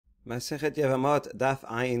Masechet Yevamot Daf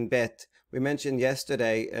Ayin Bet. We mentioned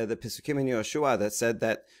yesterday the Pesukim in Yoshua that said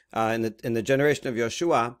that in the generation of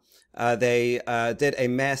Yoshua, they did a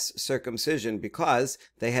mass circumcision because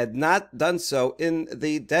they had not done so in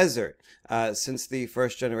the desert since the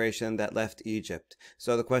first generation that left Egypt.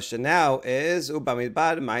 So the question now is,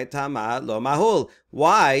 Ubamidbar Maitama Lo Mahul.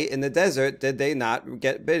 Why in the desert did they not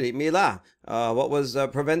get Brit Milah? What was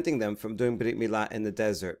preventing them from doing Brit Milah in the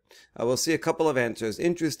desert? We'll see a couple of answers.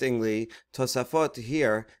 Interestingly, Tosafot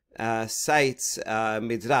here cites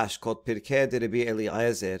Midrash called Pirkei de Rabbi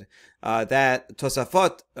Eliezer, that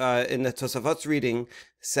Tosafot, in the Tosafot's reading,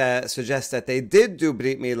 suggests that they did do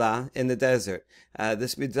Brit Milah in the desert.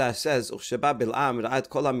 This Midrash says, Uchsheba Bil'am ra'at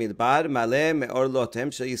kol ha'midbar maleh me'or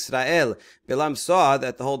lotem shel Yisrael. Bilam saw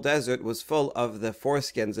that the whole desert was full of the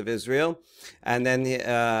foreskins of Israel, and then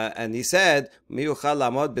he said, Mi yuchal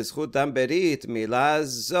lamod b'zchut dam berit milah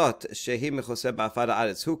zot shehi mechoseh ba'afar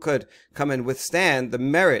ha'aretz. Who could come and withstand the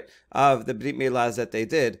merit of the Brit Milahs that they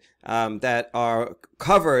did, that are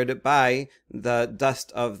covered by the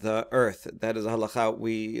dust of the earth? That is a halakha.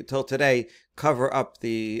 We, till today, cover up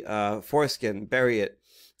the foreskin, bury it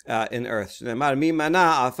in earth. That's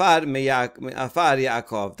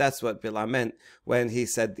what Bilam meant when he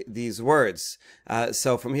said these words.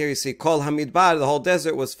 So from here you see, Kol Hamidbar, the whole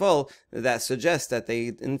desert was full. That suggests that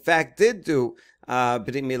they, in fact, did do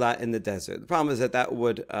Brit Milah in the desert. The problem is that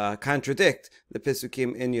would contradict the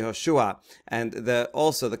Pesukim in Yehoshua, and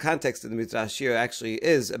also the context of the Midrash here actually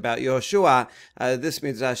is about Yehoshua. This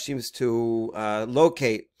Midrash seems to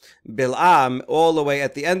locate Bil'am all the way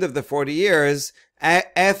at the end of the 40 years,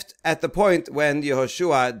 at the point when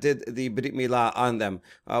Yehoshua did the Brit Milah on them,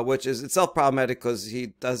 which is itself problematic because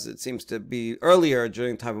it seems to be earlier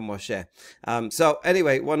during the time of Moshe. So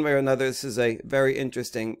anyway, one way or another, this is a very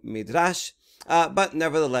interesting Midrash. But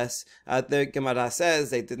nevertheless, the Gemara says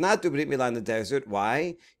they did not do Brit Milah in the desert.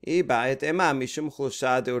 Why? Maybe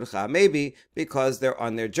because they're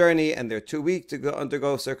on their journey and they're too weak to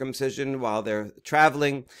undergo circumcision while they're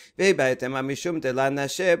traveling.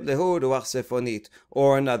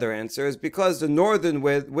 Or another answer is because the northern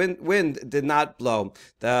wind did not blow.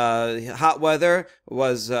 The hot weather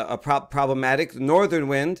was problematic. The northern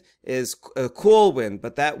wind is a cool wind,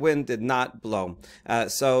 but that wind did not blow.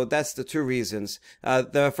 So that's the two reasons.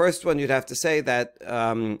 The first one, you'd have to say that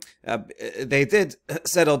they did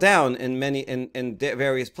settle down in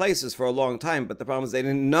various places for a long time, but the problem is they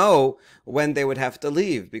didn't know when they would have to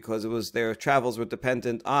leave because their travels were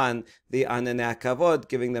dependent on the Ananei Kavod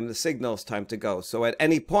giving them the signals time to go. So at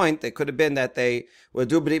any point, it could have been that they would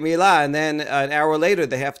do Brit Milah and then an hour later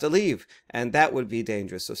they have to leave, and that would be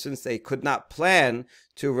dangerous. So since they could not plan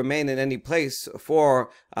to remain in any place for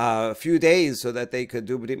a few days so that they could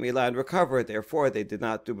do Brit Milah and recover, therefore they did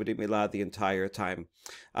not do Brit Milah the entire time.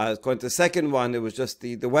 According to the second one, it was just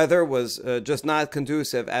the weather was just not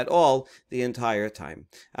conducive at all the entire time.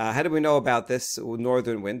 How do we know about this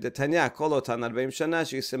northern wind? The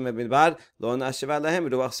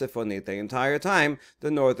entire time,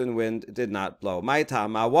 the northern wind did not blow.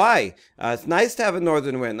 Why? It's nice to have a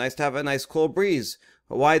northern wind, nice to have a nice cool breeze.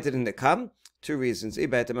 Why didn't it come? Two reasons.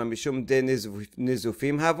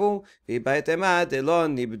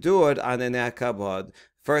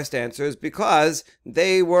 First answer is because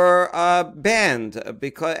they were banned,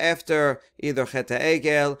 because after either Chet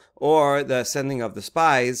HaEgel or the sending of the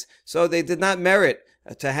spies, so they did not merit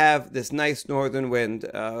to have this nice northern wind.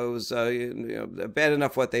 It was bad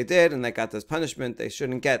enough what they did, and they got this punishment. They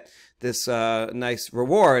shouldn't get this nice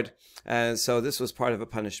reward. And so this was part of a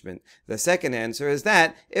punishment. The second answer is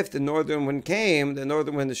that if the northern wind came, the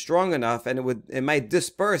northern wind is strong enough, and it might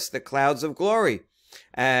disperse the clouds of glory.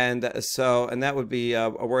 And that would be a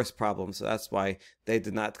worse problem. So that's why they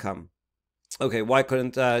did not come. Okay, why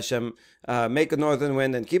couldn't Hashem make a northern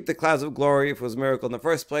wind and keep the clouds of glory if it was a miracle in the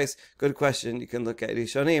first place? Good question. You can look at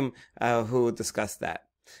Rishonim who discussed that.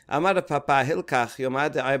 Amar Papa Hilkach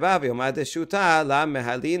Yomad Aibav Yomad Shuta La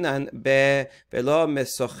Mehalinan Be Velo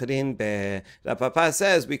Mesochrin Be. The Papa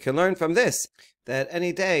says we can learn from this that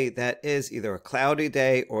any day that is either a cloudy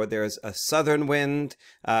day or there's a southern wind,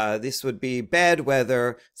 this would be bad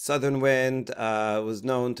weather. Southern wind was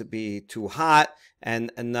known to be too hot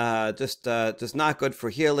and just not good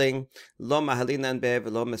for healing. Lo mahalinan be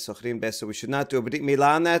v'lo mesochrin be. So we should not do a Brit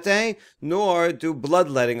Milah on that day, nor do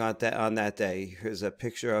bloodletting on that day. Here's a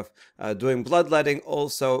picture of doing bloodletting,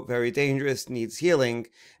 also very dangerous, needs healing.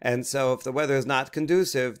 And so if the weather is not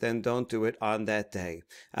conducive, then don't do it on that day.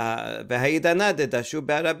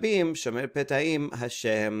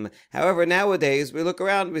 However, nowadays we look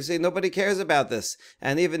around, we see nobody cares about this.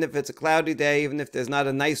 And even if it's a cloudy day, even if there's not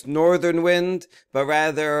a nice northern wind, but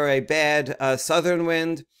rather a bad southern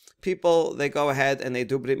wind, people, they go ahead and they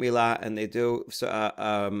do Brit Milah and they do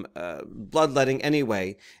bloodletting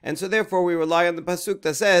anyway. And so therefore we rely on the Pasuk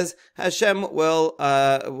that says Hashem will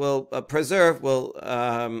preserve, will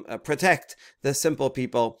protect the simple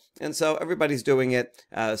people. And so everybody's doing it,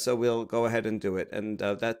 so we'll go ahead and do it. And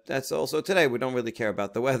that's also today. We don't really care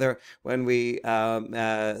about the weather when we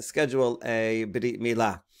schedule a Brit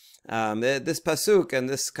Milah. This pasuk and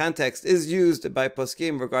this context is used by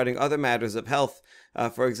poskim regarding other matters of health.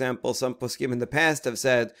 For example, some poskim in the past have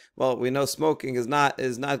said, well, we know smoking is not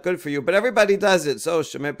good for you, but everybody does it, so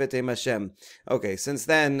Shemeh B'Tei Hashem. Okay, since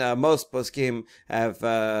then, most poskim have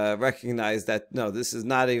recognized that no, this is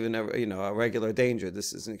not even a regular danger.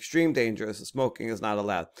 This is an extreme danger, so smoking is not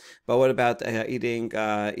allowed. But what about eating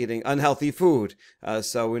unhealthy food?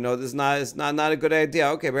 So we know this is not a good idea.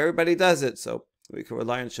 Okay, but everybody does it, so we can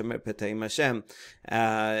rely on Shemeh B'Tei Hashem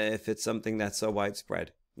if it's something that's so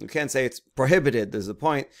widespread. You can't say it's prohibited, there's a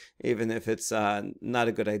point, even if it's not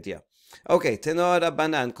a good idea. Okay, Tenor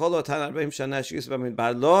Rabbanan, Kol otan 40 shana shius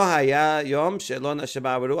b'midbar, lo haya yom shelo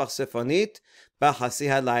nashaba ruach sefonit b'chasi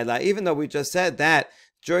halayla. Even though we just said that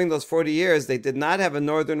during those 40 years, they did not have a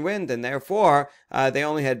northern wind, and therefore they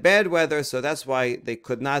only had bad weather, so that's why they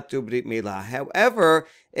could not do Brit Milah. However,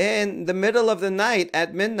 in the middle of the night,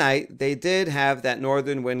 at midnight, they did have that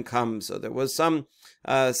northern wind come, so there was some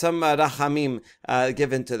rachamim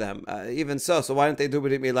given to them. Even so why don't they do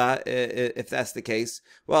Brit Milah if that's the case?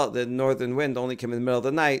 Well, the northern wind only came in the middle of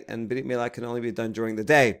the night, and Brit Milah can only be done during the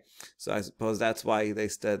day. So I suppose that's why they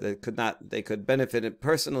could benefit it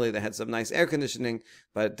personally. They had some nice air conditioning,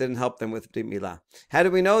 but it didn't help them with Brit Milah. How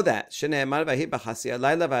do we know that? In the middle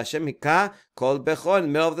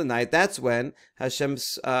of the night, that's when Hashem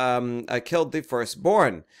killed the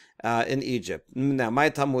firstborn in Egypt. Now, my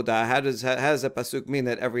Talmudah, how does the pasuk mean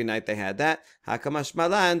that every night they had that? We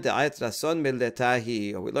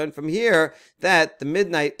learn from here that the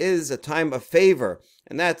midnight is a time of favor,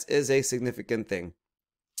 and that is a significant thing.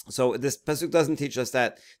 So this pasuk doesn't teach us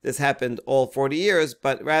that this happened all 40 years,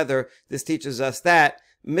 but rather this teaches us that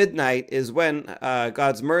midnight is when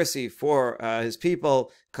God's mercy for his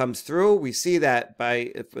people comes through. We see that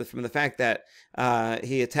from the fact that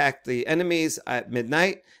he attacked the enemies at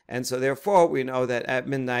midnight, and so therefore we know that at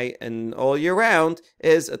midnight and all year round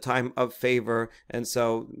is a time of favor. And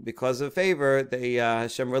so because of favor,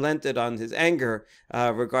 Hashem relented on his anger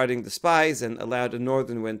regarding the spies and allowed a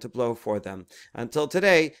northern wind to blow for them. Until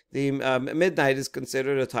today, the midnight is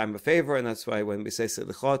considered a time of favor, and that's why when we say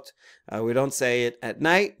selichot, we don't say it at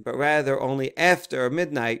night, but rather only after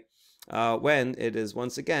midnight, when it is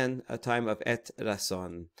once again a time of et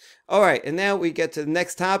rason. All right, and now we get to the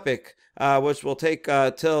next topic, which will take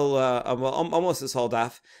till almost this whole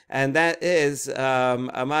daf, and that is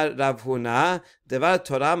Amar Rav Huna Devar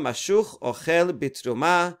Torah Mashuch Ochel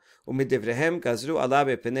Bitruma. This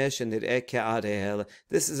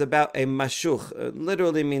is about a mashuch.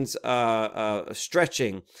 Literally means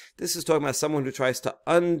stretching. This is talking about someone who tries to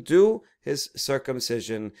undo his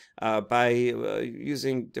circumcision by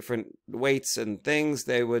using different weights and things.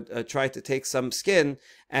 They would try to take some skin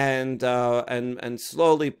and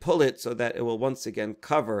slowly pull it so that it will once again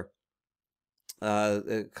cover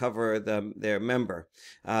their member.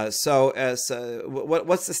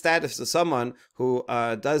 What's the status of someone who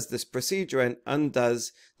does this procedure and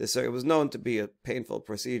undoes this? It was known to be a painful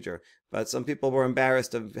procedure, but some people were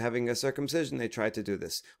embarrassed of having a circumcision. They tried to do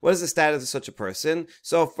this. What is the status of such a person?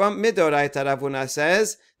 So from Midoraita, Rav Huna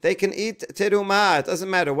says they can eat teruma. It doesn't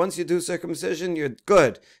matter. Once you do circumcision, you're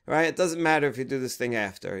good, right? It doesn't matter if you do this thing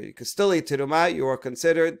after. You can still eat teruma. You are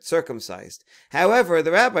considered circumcised. However,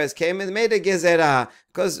 the rabbis came and made a gezerah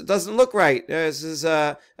because it doesn't look right.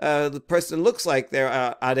 The person looks like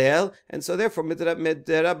they're arel, and so therefore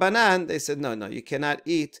midrabanan, they said no, you cannot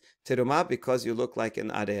eat teruma because you look like an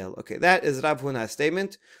arel. Okay, that is Rav Huna's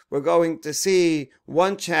statement. We're going to see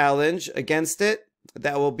one challenge against it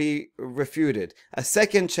that will be refuted. A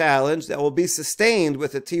second challenge that will be sustained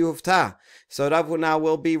with a tiyuvta. So Rav Huna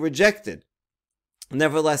will be rejected.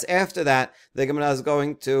 Nevertheless, after that, the Gemara is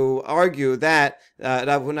going to argue that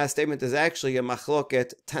Rav Huna's statement is actually a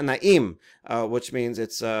machloket tanaim, which means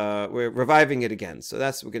it's we're reviving it again. So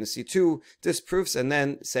we're going to see two disproofs and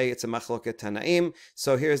then say it's a machloket tanaim.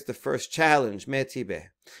 So here's the first challenge. Metibe.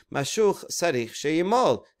 Mashuch sarich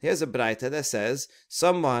sheyimol. Here's a braita that says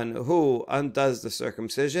someone who undoes the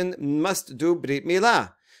circumcision must do brit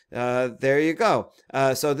milah. There you go.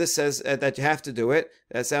 So this says that you have to do it.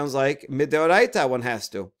 That sounds like midoraita, one has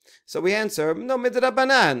to. So we answer, no,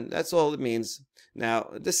 midrabanan. That's all it means. Now,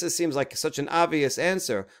 this seems like such an obvious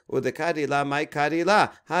answer. Udekari la mai kari la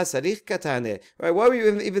ha sarich katane. Right? What were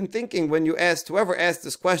you even thinking when you asked? Whoever asked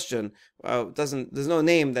this question, there's no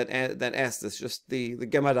name that asked this. Just the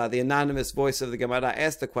Gemara, the anonymous voice of the Gemara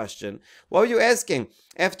asked the question. What were you asking?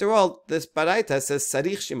 After all, this baraita says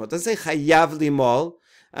sarich shimol. It doesn't say chayav limol.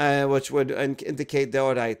 Which would indicate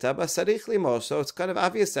deoraita, but sarich limol. So it's kind of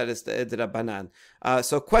obvious that it's the Rabbanan.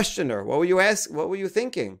 So questioner, what were you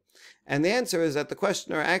thinking? And the answer is that the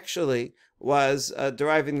questioner actually was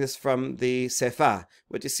deriving this from the Sefa.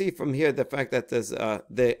 What you see from here, the fact that there's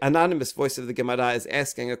the anonymous voice of the Gemara is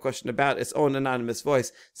asking a question about its own anonymous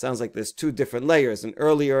voice. Sounds like there's two different layers: an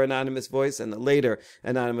earlier anonymous voice and the later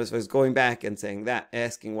anonymous voice going back and saying that,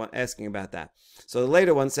 asking about that. So the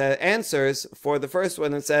later one answers for the first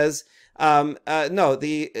one and says, no,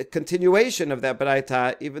 the continuation of that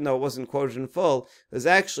baraita, even though it wasn't quoted in full, is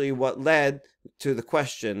actually what led to the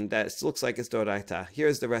question that looks like it's doraita.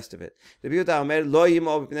 Here's the rest of it. Rabbi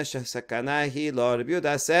Yehuda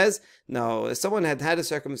says, no, if someone had a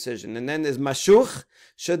circumcision and then is mashuch,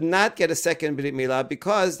 should not get a second brit milah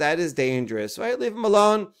because that is dangerous. Right? Leave him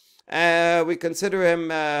alone. We consider him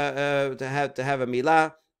to have a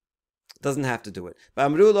milah. Doesn't have to do it.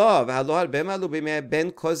 But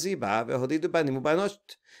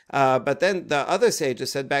then the other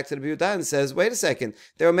sages said back to the Yehuda and says, wait a second,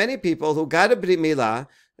 there are many people who got a brit milah,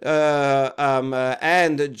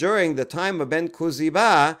 and during the time of Ben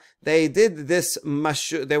Kuziba, they did this,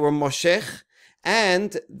 they were moshech,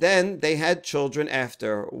 and then they had children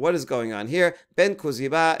after. What is going on here? Ben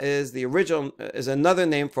Kuziba is another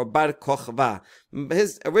name for Bar Kochva.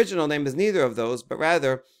 His original name is neither of those, but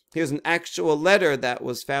rather, here's an actual letter that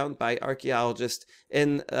was found by archaeologists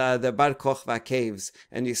in the Bar Kochva caves.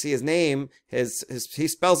 And you see his name, he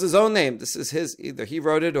spells his own name. This is either he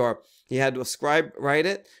wrote it or he had a scribe write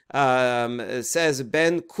it. It says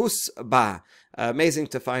Ben Kusba. Amazing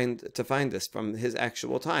to find this from his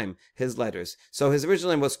actual time, his letters. So his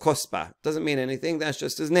original name was Kosba. Doesn't mean anything. That's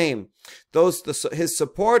just his name. His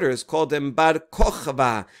supporters called him Bar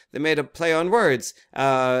Kochva. They made a play on words,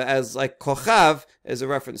 as like Kochav is a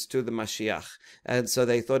reference to the Mashiach. And so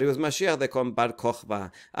they thought he was Mashiach. They called him Bar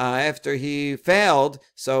Kochva. After he failed,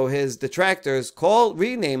 so his detractors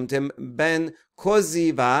renamed him Ben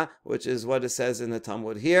Koziva, which is what it says in the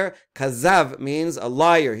Talmud here. Kazav means a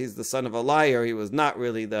liar. He's the son of a liar. He was not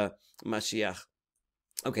really the Mashiach.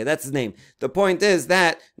 Okay, that's his name. The point is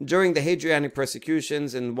that during the Hadrianic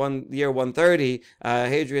persecutions in year 130,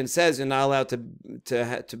 Hadrian says you're not allowed to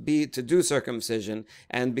do circumcision,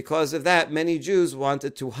 and because of that, many Jews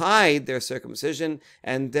wanted to hide their circumcision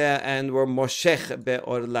and were moshech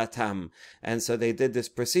be'orlatam, and so they did this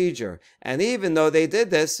procedure. And even though they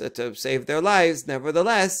did this to save their lives,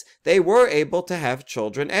 nevertheless, they were able to have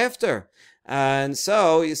children after. And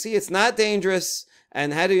so you see, it's not dangerous.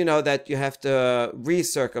 And how do you know that you have to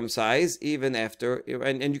recircumcise even after?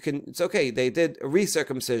 And you can, it's okay, they did a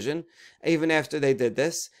recircumcision even after they did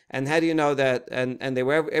this. And how do you know that, and they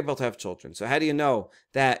were able to have children? So how do you know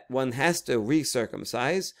that one has to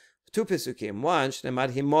recircumcise? Two Pesukim. One,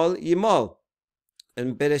 Shnemad Himol Yimol.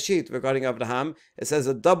 In Bereshit, regarding Abraham, it says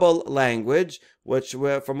a double language,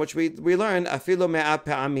 from which we learn, Afilu me'a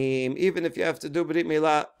pe'amim, even if you have to do Brit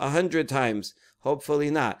Milah 100 times. Hopefully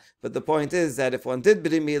not. But the point is that if one did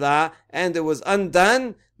Brit Milah and it was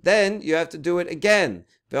undone, then you have to do it again.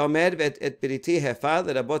 Ve'omer et biriti hefa,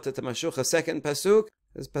 l'rabot et hamashuch, a second pasuk.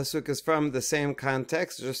 This pasuk is from the same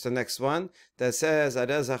context, just the next one, that says,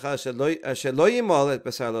 shelo yimol et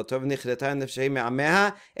basar lo tov nichreta nefshei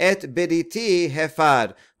me'ameha et biriti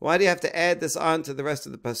hefar. Why do you have to add this on to the rest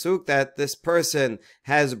of the pasuk, that this person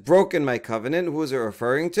has broken my covenant? Who is it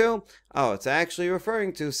referring to? Oh, it's actually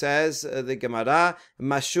referring to, says the Gemara,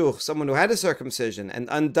 mashuch, someone who had a circumcision and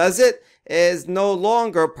undoes it, is no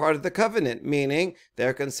longer part of the covenant, meaning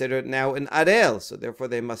they're considered now an arel, so therefore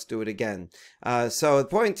they must do it again. So the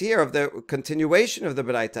point here of the continuation of the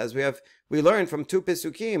Baraita is we learn from two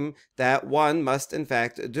Pesukim that one must in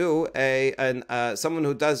fact do someone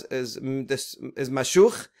who is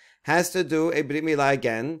mashuch has to do a Brit Milah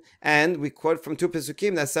again, and we quote from two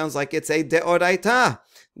Pesukim that sounds like it's a deoraita.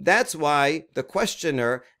 That's why the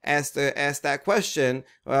questioner asked that question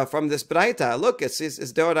from this Braita. Look, it's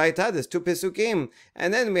deoraita, there's two Pesukim.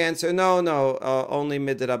 And then we answer, no, only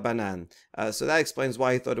midrabanan. So that explains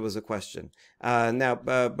why he thought it was a question. Now,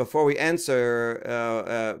 before we answer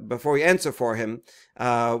for him,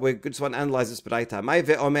 we just want to analyze this Braita. Mai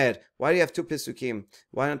ve'omer, why do you have two Pesukim?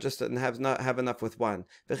 Why not just have enough with one?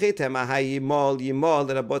 Maybe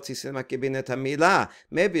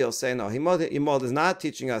you'll say, no, Himol is not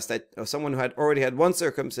teaching teaching us that someone who had already had one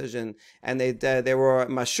circumcision and they were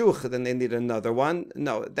mashuch, then they need another one.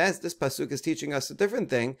 No, this pasuk is teaching us a different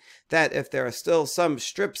thing, that if there are still some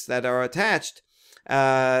strips that are attached,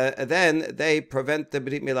 then they prevent the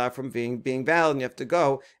Brit Milah from being valid, and you have to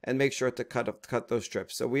go and make sure to cut those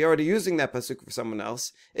strips. So we're already using that pasuk for someone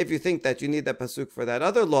else. If you think that you need that pasuk for that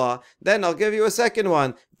other law, then I'll give you a second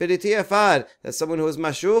one. Biriti Afad, that someone who is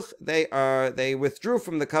mashuch, they withdrew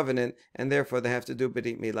from the covenant, and therefore they have to do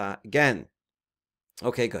Brit Milah again.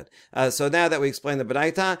 Okay, good. So now that we explained the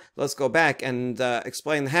Baraita, let's go back and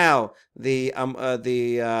explain how the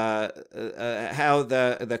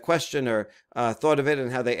questioner thought of it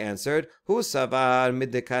and how they answered. Hu savar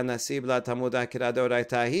midika nasib la tamuda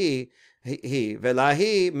kiradoraita he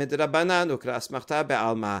velahi midrabanan ukra asmachta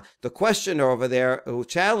be'alma. The questioner over there who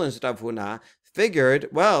challenged Rav Huna figured,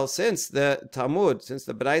 well, since the Talmud, since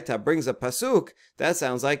the Baraita brings a pasuk, that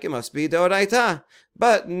sounds like it must be Deoraita.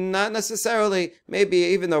 But not necessarily. Maybe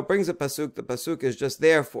even though it brings a pasuk, the pasuk is just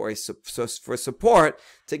there for support,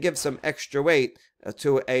 to give some extra weight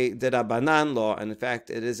to a Derabanan law. And in fact,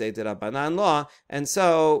 it is a Derabanan law. And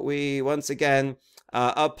so we once again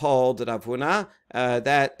uphold Rav Huna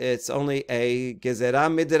that it's only a Gezerah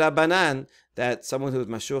Midrabanan, that someone who's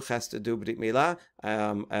mashuch has to do Brit Milah,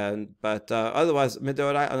 but otherwise, on a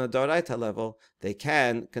Doraita level, they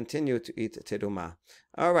can continue to eat Terumah.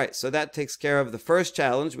 All right, so that takes care of the first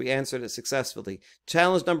challenge. We answered it successfully.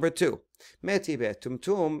 Challenge number 2. Meti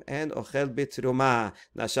be'tumtum and ochel bitrumah.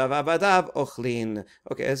 Nashav abadav ochlin.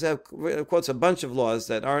 Okay, it quotes a bunch of laws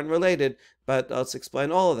that aren't related, but let's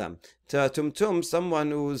explain all of them. Tumtum,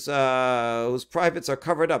 someone whose privates are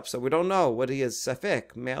covered up, so we don't know what he is,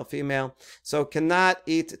 safek, male, female, so cannot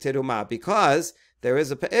eat terumah, because there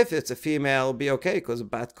is if it's a female, it'll be okay because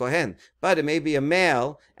bat kohen, but it may be a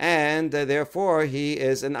male, and therefore he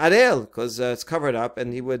is an arel because it's covered up,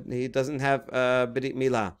 and he doesn't have brit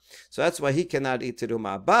milah, so that's why he cannot eat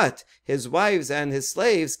terumah. But his wives and his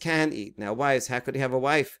slaves can eat. Now, wives, how could he have a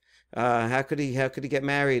wife? How could he get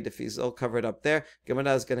married if he's all covered up there?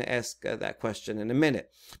 Gemara is going to ask that question in a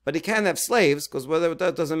minute. But he can have slaves, because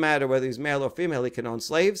it doesn't matter whether he's male or female, he can own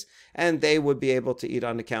slaves, and they would be able to eat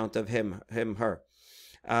on account of him, her.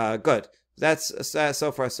 Good. That's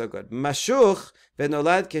so far so good. Mashuch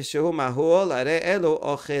benolad keshehu mahul are elu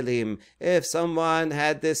ochelim. If someone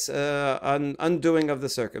had this undoing of the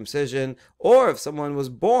circumcision, or if someone was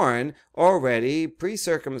born already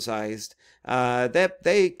pre-circumcised, that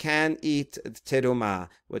they can eat terumah.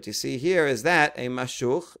 What you see here is that a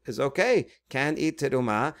mashuch is okay, can eat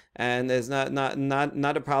terumah, and there's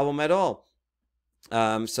not a problem at all.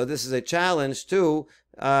 So this is a challenge to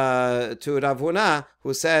Rav Huna,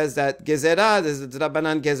 who says that gezerah, this is the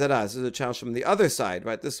Rabbanan gezerah. This is a challenge from the other side,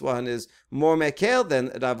 right? This one is more mekel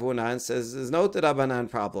than Rav Huna, and says there's no Rabbanan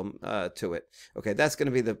problem to it. Okay, that's going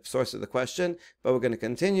to be the source of the question, but we're going to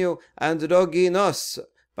continue. Androginos.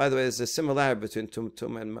 By the way, there's a similarity between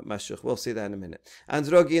tumtum and mashuch. We'll see that in a minute.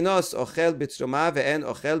 Androginos ochel bitruma ve'en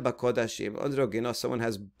ochel bakodashim. Androginos, someone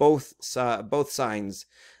has both signs,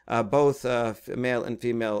 both male and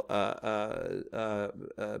female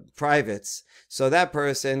privates. So that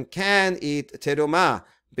person can eat terumah,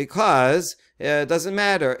 because it doesn't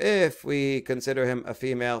matter if we consider him a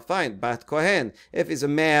female, fine, bat kohen. If he's a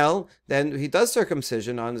male, then he does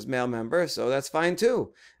circumcision on his male member, so that's fine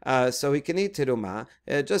too. So he can eat terumah,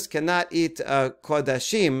 just cannot eat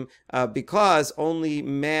kodashim, because only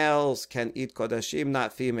males can eat kodashim,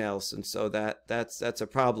 not females, and so that's a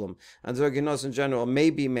problem. Androgynos in general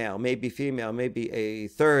may be male, may be female, may be a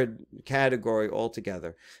third category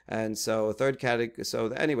altogether, and so third category. So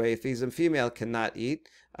anyway, if he's a female, cannot eat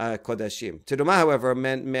kodashim. Terumah, however,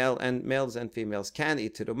 males and females can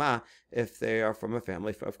eat terumah if they are from a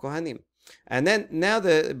family of kohanim. And then now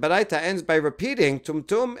the Baraita ends by repeating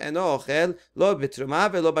tumtum and ochel lo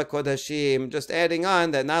bitrumah velo bakodashim, just adding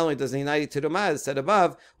on that not only does he not eat terumah as said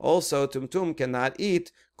above, also tumtum cannot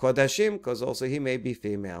eat kodashim because also he may be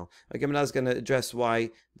female. Again, I was going to address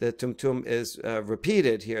why the tumtum is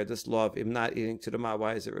repeated here. This law of him not eating terumah,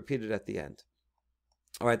 why is it repeated at the end?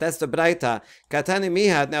 All right, that's the Braita. Katani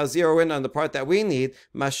mihad, now zero in on the part that we need.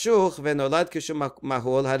 Mashuch venolad kishu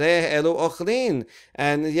mahul hareh elu ochlin.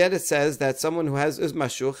 And yet it says that someone who is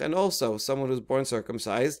mashuch, and also someone who's born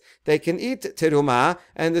circumcised, they can eat terumah,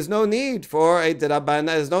 and there's no need for a derabanan,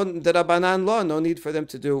 there's no derabanan law, no need for them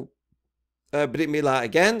to do Brit Milah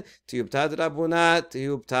again. Tiyubta Rabuna,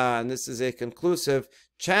 Tiyubta. And this is a conclusive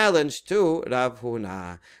challenge to Rav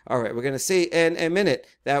Huna. All right, we're going to see in a minute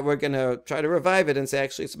that we're going to try to revive it and say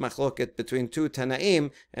actually it's machloket between two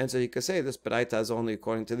Tanaim, and so you could say this baraita is only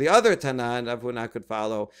according to the other Tana, and Rav Huna could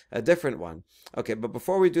follow a different one. Okay, but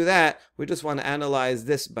before we do that, we just want to analyze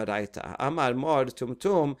this baraita. Amar mor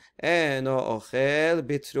tumtum eno ochel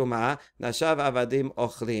bitruma nashav avadim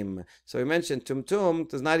ochlim. So we mentioned tumtum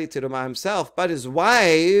does not eat teruma himself, but his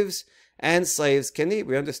wives and slaves can eat.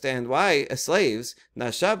 We understand why slaves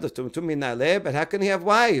nashav the tumtum minale, but how can he have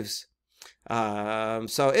wives?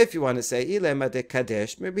 So if you want to say ilema de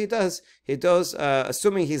kadesh, maybe he does. He does,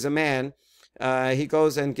 assuming he's a man. He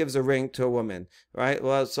goes and gives a ring to a woman, right?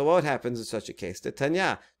 Well, so what happens in such a case? The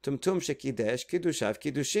Tanya, tumtum shekidesh kidushav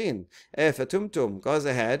kidushin. If a tumtum goes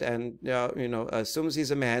ahead and assumes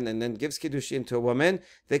he's a man and then gives kiddushin to a woman,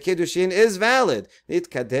 the kiddushin is valid.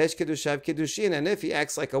 It kadesh kidushav kidushin. And if he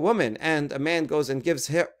acts like a woman and a man goes and gives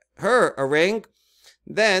her a ring,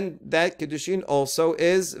 then that kiddushin also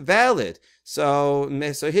is valid. So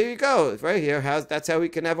here you go, right here. That's how he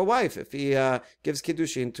can have a wife, if he gives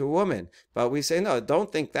kiddushin to a woman. But we say no.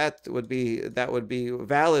 Don't think that would be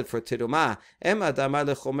valid for tiruma. Ema damar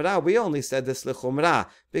lechumra. We only said this lechumra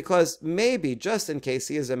because maybe just in case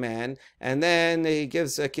he is a man and then he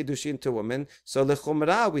gives kiddushin to a woman. So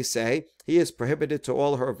lechumra we say he is prohibited to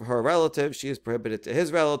all her relatives. She is prohibited to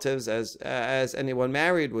his relatives as anyone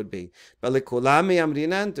married would be. But lekulami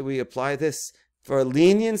amrinan, do we apply this for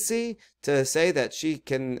leniency to say that she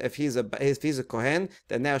can, if he's a kohen,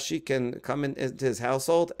 then now she can come into his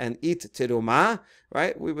household and eat tiruma,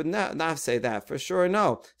 right? We would not say that for sure.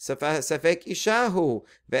 No, safek ishahu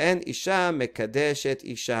ve'en isha mekadeshet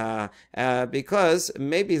isha, because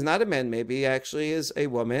maybe he's not a man, maybe he actually is a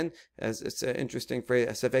woman. As it's an interesting phrase,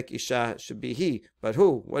 safek isha should be he, but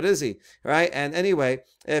who? What is he? Right? And anyway,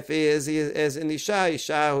 if he is an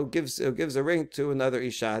isha who gives a ring to another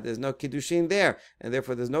isha, there's no kiddushin there, and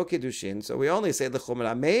therefore there's no kiddushin. So we only say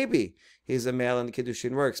l'chumra. Maybe he's a male and the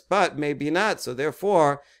kiddushin works, but maybe not. So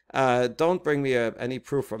therefore, don't bring me any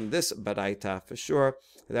proof from this baraita for sure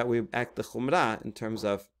that we act l'chumra in terms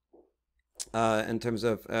of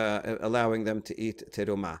allowing them to eat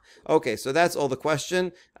teruma. Okay, so that's all the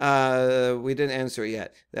question. We didn't answer it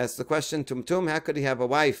yet. That's the question. Tumtum, how could he have a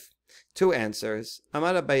wife? Two answers.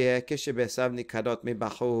 Amar Abaye kishebesav nikarot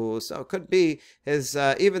mibachus. So it could be his,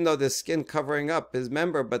 even though the skin covering up his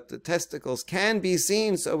member, but the testicles can be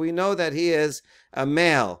seen, so we know that he is a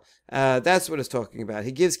male. That's what it's talking about.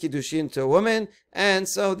 He gives kiddushin to a woman, and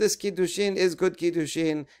so this kiddushin is good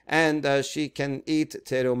kiddushin, and she can eat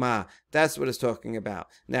teruma. That's what it's talking about.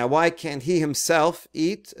 Now, why can't he himself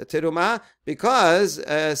eat teruma? Because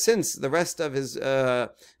since the rest of his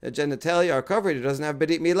genitalia are covered, he doesn't have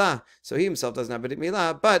berit milah. So he himself doesn't have berit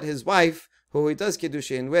milah, but his wife, who he does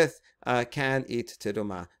kiddushin with, can eat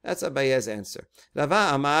teruma. That's Abaye's answer. Rava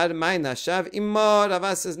Amar, my nashav imor.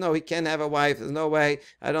 Rava says no, he can't have a wife. There's no way.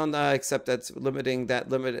 I don't accept that limiting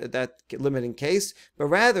case. But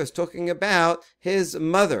rather, it's talking about his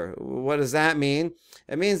mother. What does that mean?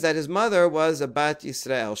 It means that his mother was a bat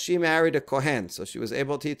Yisrael. She married a kohen, so she was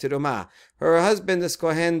able to eat teruma. Her husband, this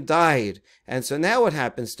kohen, died, and so now what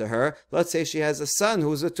happens to her? Let's say she has a son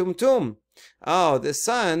who's a tumtum. Oh, this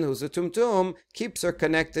son, who's a tumtum, keeps her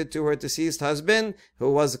connected to her deceased husband,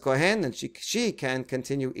 who was a kohen, and she can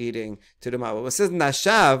continue eating teruma. Well, it says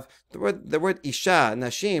nashav. The word isha,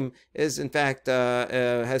 nashim, is in fact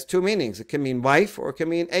has two meanings. It can mean wife or it can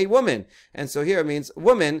mean a woman, and so here it means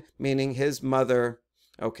woman, meaning his mother.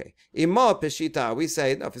 Okay. Imo peshita. We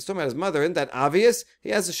say, if it's talking about his mother, isn't that obvious?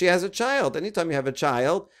 She has a child. Anytime you have a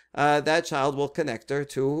child, that child will connect her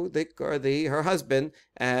to her husband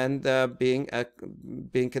and being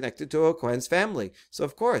connected to a Kohen's family. So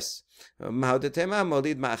of course. Well, we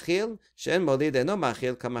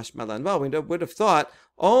would have thought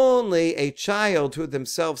only a child who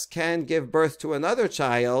themselves can give birth to another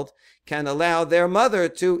child can allow their mother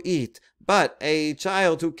to eat. But a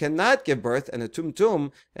child who cannot give birth, and a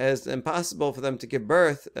tumtum, is impossible for them to give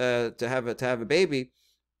birth, to have a baby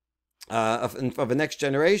of a next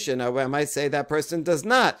generation. I might say that person does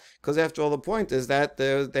not, because after all, the point is that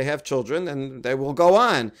they have children and they will go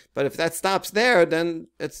on. But if that stops there, then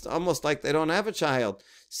it's almost like they don't have a child.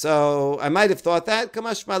 So I might have thought that,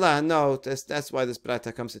 Kamash Mala. No, that's why this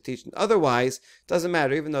Brata comes to teach. Otherwise, it doesn't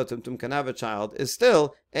matter. Even though Tumtum can have a child, is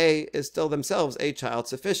still themselves a child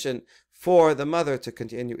sufficient for the mother to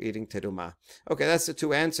continue eating teruma. Okay, that's the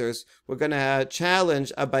two answers. We're going to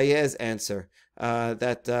challenge Abaye's answer.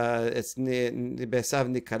 that it's besav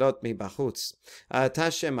nikarot mi bachutz.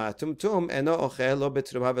 Tashema tumtum eno ochel lo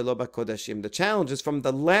betruma velo bakodashim. The challenge is from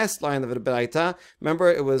the last line of the Braita.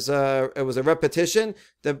 Remember, it was a repetition.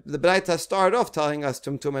 The Braita started off telling us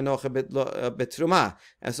tumtum eno ochel betruma,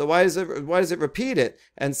 and so why does it repeat it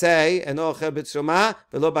and say eno ochel betruma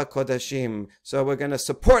velo bakodashim? So we're going to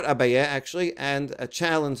support Abaye actually and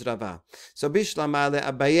challenge Rava. So bishlama le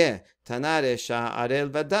Abaye. According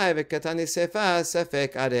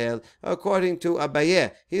to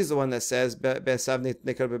Abaye, he's the one that says so that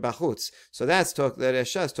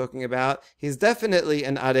Resha is talking about he's definitely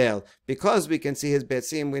an Arel, because we can see his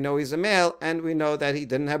Betzim, we know he's a male, and we know that he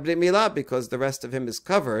didn't have Brit Milah because the rest of him is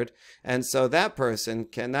covered, and so that person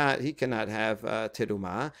cannot have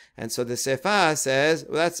Teruma, and so the Sefa says,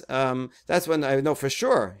 well, that's when I know for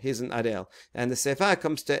sure he's an Arel, and the Sefa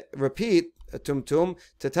comes to repeat tumtum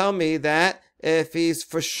to tell me that if he's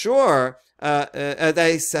for sure that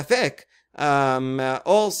he's safek,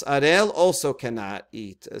 Arel also cannot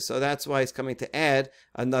eat. So that's why he's coming to add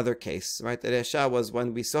another case, right? The Resha was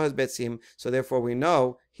when we saw his betzim, so therefore we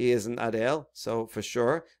know he is an Arel, so for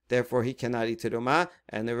sure, therefore he cannot eat teruma,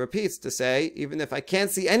 and it repeats to say, even if I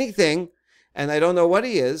can't see anything, and I don't know what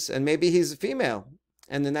he is, and maybe he's a female,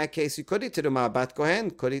 and in that case, you could eat teruma, bat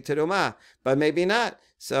kohen could eat teruma, but maybe not.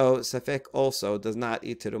 So Safek also does not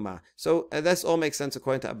eat teruma. So this all makes sense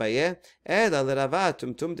according to Abaye.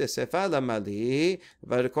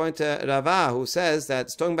 But according to Rava, who says that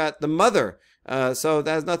it's talking about the mother. So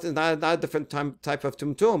that's not a different type of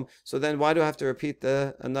tumtum. So then why do I have to repeat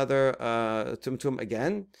another tumtum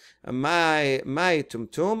again? My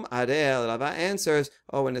tumtum, Arel. Rava answers,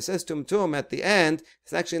 when it says tumtum at the end,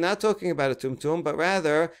 it's actually not talking about a tumtum, but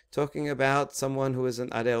rather talking about someone who is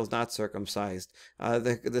an Arel, is not circumcised.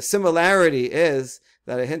 The similarity is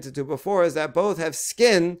that I hinted to before is that both have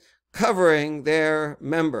skin covering their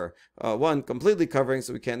member. One completely covering,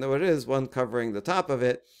 so we can't know what it is. One covering the top of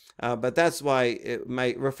it. But that's why it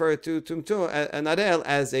might refer to tumtum, an arel,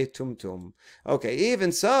 as a tumtum. Okay,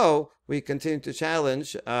 even so, we continue to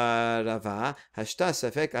challenge Rava. Hashta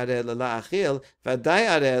safek arel la achil, vaday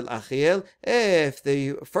arel achil. If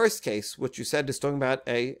the first case, which you said is talking about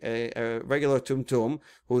a regular tumtum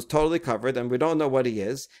who's totally covered and we don't know what he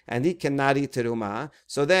is, and he cannot eat teruma,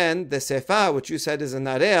 so then the sefa, which you said is an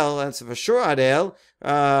arel, and it's for sure arel,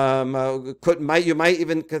 you might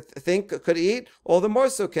even think could eat, all the more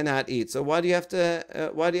so cannot eat. So why do you have to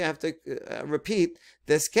repeat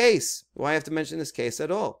this case? Why have to mention this case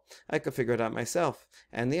at all? I could figure it out myself.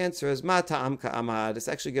 And the answer is ma ta'am ka'amad. It's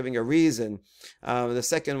actually giving a reason. The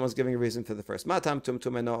second one's giving a reason for the first. Ma ta'am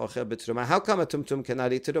tumtum eno ochel b'truma. How come a tumtum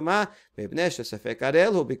cannot eat teruma?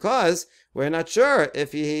 Because we're not sure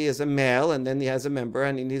if he is a male and then he has a member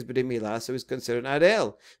and he needs b'ri milah, so he's considered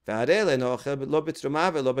arel. Ve'arel eno ochel lo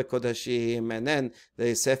b'truma ve'lo b'kodashim. And then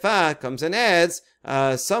the sefa comes and adds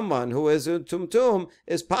someone who is a tumtum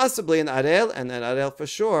is possibly an arel, and an arel for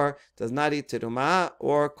sure does not eat teruma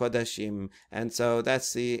or kodashim. And so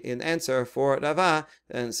that's the answer for Rava,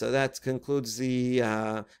 and so that concludes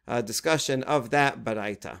the discussion of that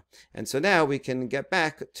baraita. And so now we can get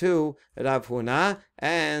back to Rav Huna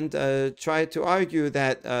and try to argue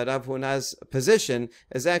that Rav Huna's position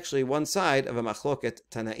is actually one side of a machloket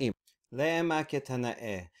Tanaim. Le'ema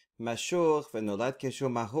ketana'eh. משוך ונולד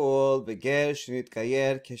כשהוא מהול, וגר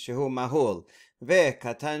שנתגייר כשהוא מהול,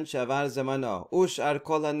 וקטן שעבר זמנו, ושאר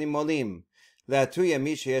כל הנימולים. להטויה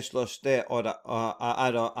מי שיש לו שתי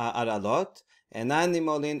ערלות, אינן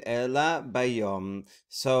נימולין אלא ביום.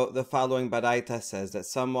 So the following baraita says that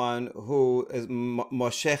someone who is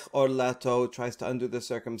moshech orlato, tries to undo the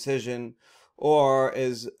circumcision, or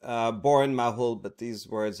is born mahul, but these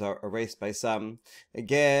words are erased by some.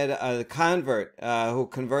 Again, a convert who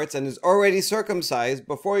converts and is already circumcised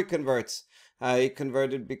before he converts. He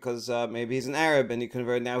converted because maybe he's an Arab and he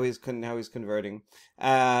converted. Now he's converting.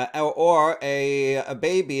 Or a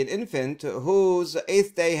baby, an infant whose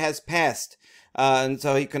 8th day has passed, and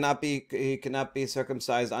so he cannot be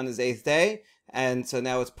circumcised on his 8th day. And so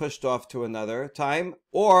now it's pushed off to another time,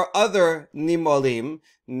 or other nimolim.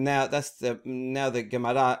 Now the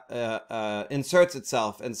Gemara inserts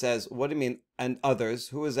itself and says, "What do you mean and others?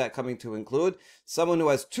 Who is that coming to include? Someone who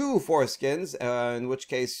has 2 foreskins, in which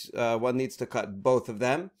case one needs to cut both of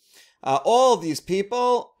them, All these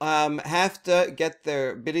people have to get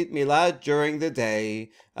their Brit Milah during the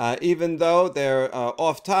day, even though they're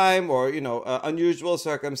off time or, unusual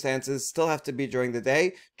circumstances, still have to be during the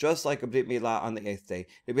day, just like a Brit Milah on the 8th day.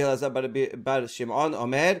 Rabbi Elazar bar Shimon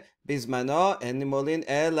Omer, Bizmano en nimolin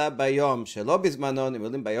ela bayom, shelo bizmano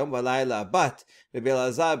nimolin bayom walayla. But Rabbi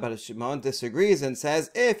Elazar bar Shimon disagrees and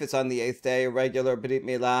says if it's on the 8th day, a regular Brit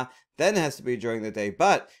Milah, then it has to be during the day.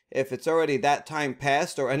 But if it's already that time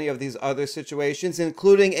passed, or any of these other situations,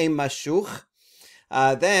 including a mashuch,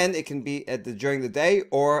 then it can be during the day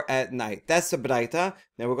or at night. That's the Braita.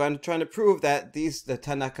 Now we're going to try to prove that the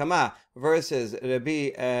Tanakama versus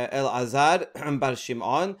Rabbi Elazar bar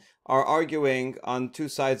Shimon are arguing on two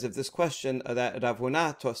sides of this question that Rav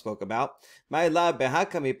Huna spoke about. Ma'ila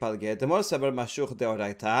behakami palge demor sabar mashuch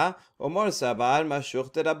deoraita or sabar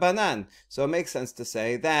mashuch derabanan. So it makes sense to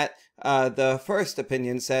say that the first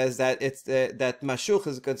opinion says that it's that mashuch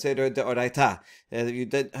is considered deoraita. You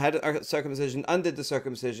had a circumcision, undid the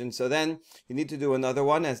circumcision, so then you need to do another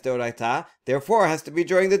one as deoraita. Therefore, it has to be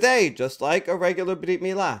during the day, just like a regular brit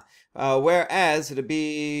milah. Whereas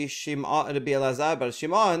Rabbi Elazar bar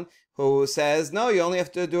Shimon, who says, no, you only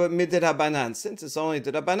have to do it mid-Rabbanan. Since it's only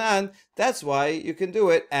Rabbanan, that's why you can do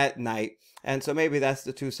it at night. And so maybe that's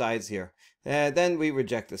the two sides here. Then we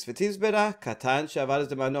reject this. V'tizbera, katan, shavadas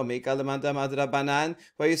demano, mika lemanda mad Rabbanan.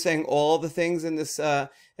 Where you're saying all the things in this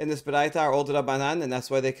Baraita are all Rabbanan, and that's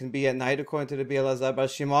why they can be at night, according to Rabbi Elazar bar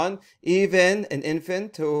Shimon. Even an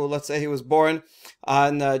infant who, let's say he was born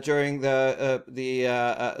on during the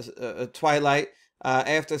twilight,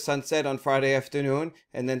 after sunset on Friday afternoon,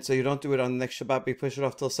 and then so you don't do it on the next Shabbat, you push it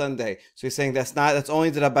off till Sunday. So you're saying that's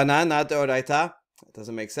only the Rabbanan, not the Oraita? It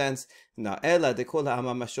doesn't make sense. No, Ela de kula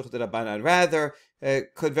hama mashuch de Rabbanan. Rather,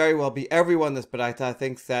 it could very well be everyone that's Baraita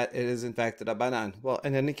thinks that it is in fact the Rabbanan. Well,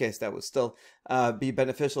 in any case, that would still be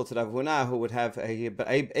beneficial to Rav Huna, who would have a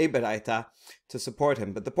Baraita to support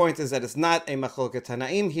him. But the point is that it's not a Machlokes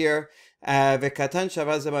Tanaim here. V'katan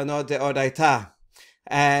shavar zemano de Oraita.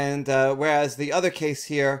 And whereas the other case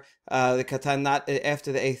here, the katan not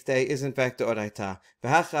after the 8th day is in fact the oraita.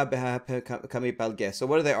 So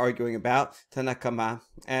what are they arguing about? Tanakama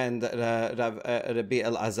and Rabbi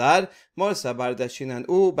Elazar. Mor sabar darshinan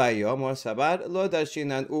u bayom, mor sabar lo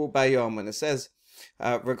darshinan u bayom. When it says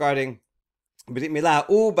regarding Brit Milah,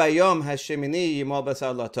 u bayom hashemini yimol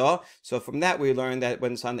basar lato. So from that we learn that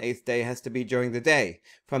when it's on the 8th day, it has to be during the day.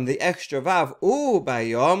 From the extra vav, u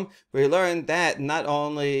bayom, we learn that not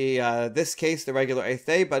only this case, the regular 8th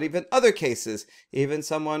day, but even other cases, even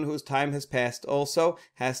someone whose time has passed also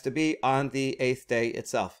has to be on the 8th day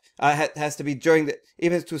itself. Has to be during the,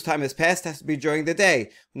 even whose time has passed, has to be during the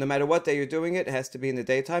day. No matter what day you're doing it, it has to be in the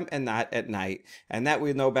daytime and not at night. And that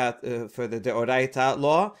we know about for the Deoraita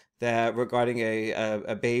law, that regarding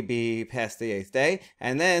a baby past the 8th day.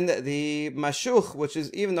 And then the mashuch, which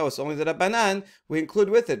is, even though it's only the Rabbanan, we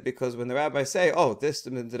include with it, because when the rabbis say, oh, this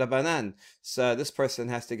is the Rabbanan, so this person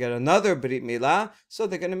has to get another Brit Milah, so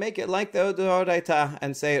they're going to make it like the Oraita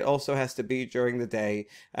and say it also has to be during the day.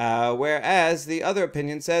 Whereas the other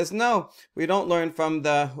opinion says, no, we don't learn from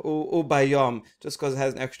the Ubayom. Just because it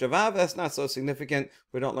has an extra Vav, that's not so significant.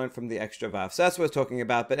 We don't learn from the extra Vav. So that's what we're talking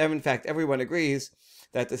about. But in fact, everyone agrees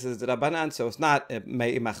that this is the Rabbanan, so it's not a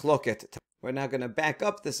machloket. We're now going to back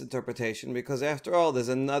up this interpretation, because after all, there's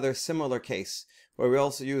another similar case where we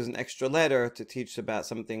also use an extra letter to teach about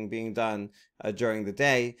something being done during the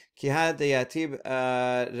day. Kihad yatib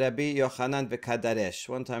Rabbi Yochanan v'kadaresh.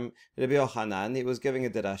 One time, Rabbi Yochanan, he was giving a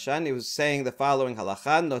derasha, and he was saying the following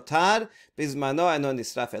halacha: Notar bizmano eno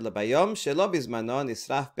nisraf ela bayom, shelo bizmano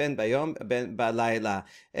nisraf ben bayom ben balayla.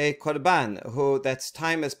 A korban who that's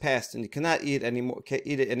time has passed and you cannot eat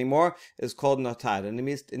it anymore is called notar, and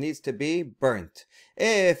it needs to be burnt.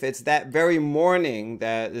 If it's that very morning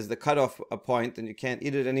that is the cutoff point and you can't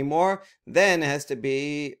eat it anymore, then it has to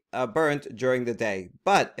be burnt during the day.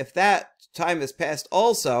 But if that time has passed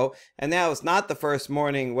also, and now it's not the first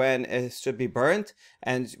morning when it should be burnt,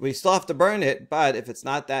 and we still have to burn it, but if it's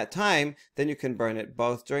not that time, then you can burn it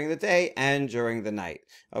both during the day and during the night.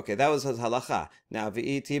 Okay, that was his halacha. Now,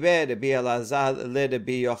 v'itibe Rabbi Elazar le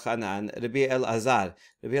Rabbi Yochanan, Rabbi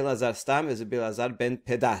Elazar stam is Rabbi Elazar ben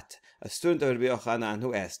Pedat, a student of Rabbi Yochanan,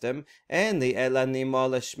 who asked him, "Eni ela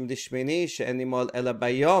nimol lishmini she'enimol ela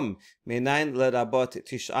bayom minayin lerabot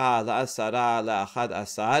tish'a la'asara la'achad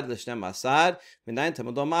asar l'shnem asar minayin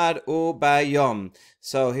tamud omar ubayom."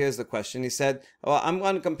 So here's the question. He said, well, I'm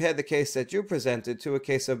going to compare the case that you presented to a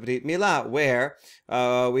case of Brit Milah, where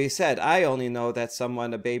we said, I only know that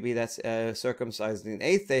a baby that's circumcised in the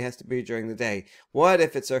 8th day has to be during the day. What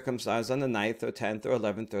if it's circumcised on the 9th or 10th or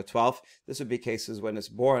 11th or 12th? This would be cases when it's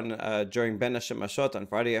born during Ben Hashemashot on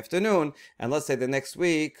Friday afternoon, and let's say the next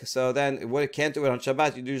week, so then we can't do it on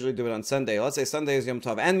Shabbat, you usually do it on Sunday. Let's say Sunday is Yom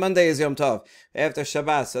Tov, and Monday is Yom Tov, after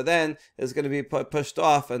Shabbat, so then it's going to be pushed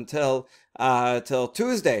off until till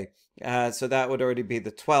Tuesday. So that would already be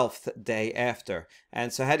the 12th day after.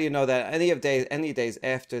 And so how do you know that any days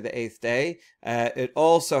after the 8th day, it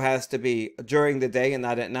also has to be during the day and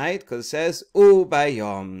not at night, because it says U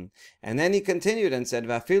bayom. And then he continued and said,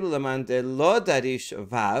 Vafilu laman de lo darish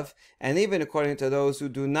vav, and even according to those who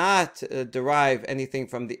do not derive anything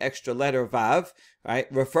from the extra letter vav, right,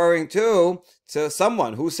 referring to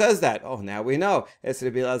someone who says that. Oh, now we know. It's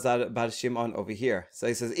Rabbi Elazar bar Shimon over here. So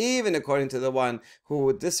he says, even according to the one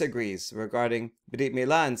who disagrees regarding Brit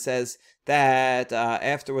Milah and says that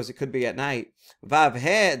afterwards it could be at night. Vav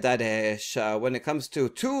he daresh, when it comes to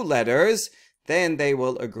two letters, then they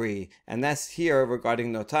will agree. And that's here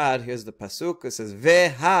regarding notar. Here's the pasuk. It says,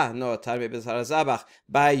 Veha notar b'besar hazabach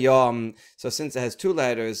bayom. So since it has two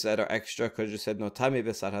letters that are extra, could you said notar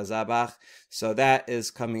b'besar hazabach? So that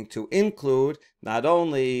is coming to include not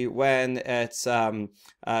only when it's the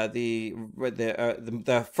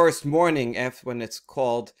first morning after when it's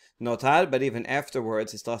called notar, but even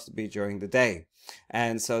afterwards, it still has to be during the day.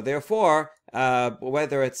 And so therefore,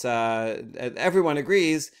 whether it's everyone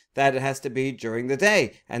agrees that it has to be during the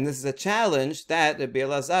day. And this is a challenge that Rabbi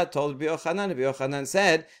Elazar told Rabbi Yochanan. Rabbi Yochanan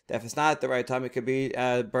said that if it's not the right time, it could be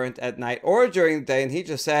burnt at night or during the day. And he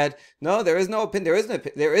just said, no, there is no opinion.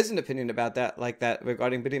 There is an opinion about that, like that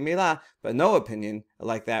regarding Brit Milah, but no opinion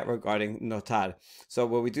like that regarding notar. So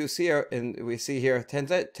what we do see here, and we see here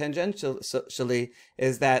tangentially,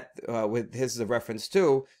 is that with his reference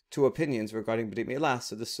to two opinions regarding Brit Milah.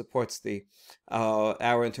 So this supports the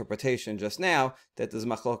our interpretation just now that there's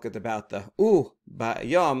machloket about the U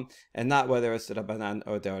ba'yom and not whether it's Rabbanan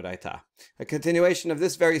or Deoraita. A continuation of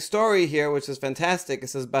this very story here, which is fantastic. It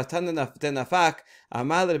says, Batan denafak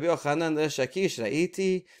amal Rabbi Yochanan leShakish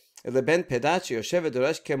ra'iti leben pedat sheyoshev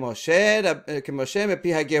v'doresh kemoshe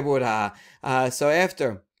mepi hagebura. So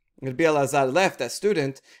after Rabbi Elazar left, that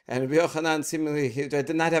student, and Rabbi Yochanan seemingly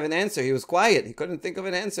did not have an answer. He was quiet. He couldn't think of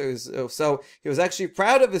an answer. So he was actually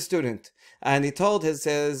proud of his student. And he told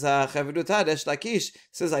Chavruta Resh Lakish,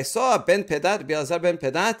 says, I saw Ben Pedat, Rabbi Elazar Ben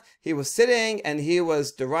Pedat. He was sitting and he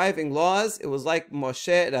was deriving laws. It was like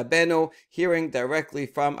Moshe Rabbeinu hearing directly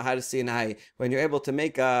from Har Sinai. When you're able to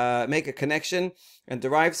make a connection and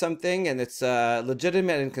derive something, and it's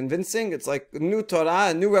legitimate and convincing, it's like new Torah,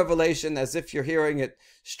 a new revelation, as if you're hearing it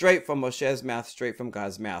straight from Moshe's mouth, straight from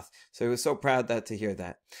God's mouth. So he was so proud to hear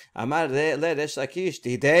that. Amar le Resh Lakish,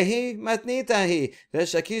 didehi matnitahi.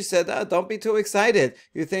 Resh Lakish said, don't be too excited.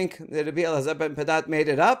 You think that Rabbi Elazar ben Pedat made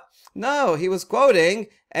it up? No, he was quoting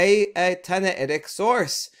a Tanaitic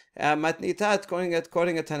source. Matnitat, quoting a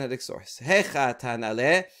Tanaitic source. Hecha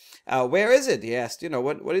tanale. Where is it? He asked.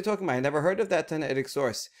 What are you talking about? I never heard of that Tanaitic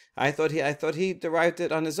source. I thought he derived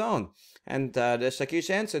it on his own. And Resh Lakish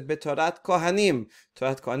answered, B'Torat Kohanim.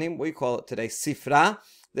 Torat Kohanim, we call it today Sifra.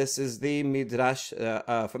 This is the Midrash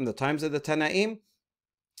from the times of the Tanaim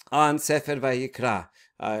on Sefer Vayikra.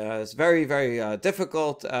 It's very, very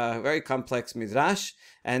difficult, very complex Midrash,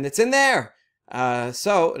 and it's in there.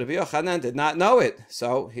 So Rabbi Yochanan did not know it,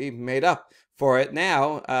 so he made up for it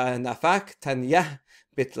now. Nafak Tanya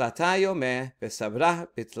Bitlata Yomeh Besabra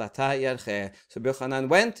Bitlata Yarche. So Rabbi Yochanan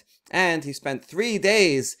went and he spent 3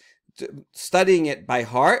 days studying it by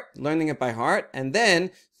heart, learning it by heart, and then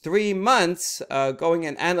 3 months going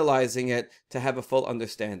and analyzing it to have a full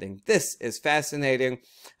understanding. This is fascinating.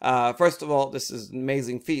 First of all, this is an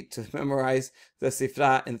amazing feat to memorize the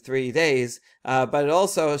Sifra in 3 days, but it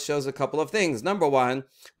also shows a couple of things. Number one,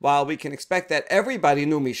 while we can expect that everybody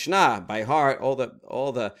knew Mishnah by heart, all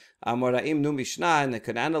the Amoraim knew Mishnah and they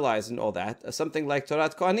could analyze and all that, something like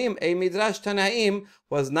Torat Kohanim, a Midrash Tanaim,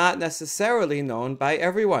 was not necessarily known by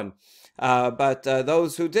everyone. But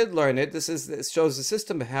those who did learn it, this shows the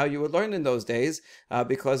system of how you would learn in those days,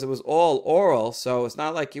 because it was all oral. So it's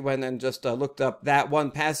not like he went and just looked up that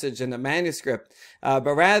one passage in a manuscript,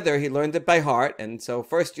 but rather he learned it by heart. And so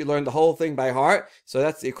first you learn the whole thing by heart. So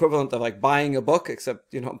that's the equivalent of like buying a book,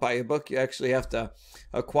 except you don't buy a book, you actually have to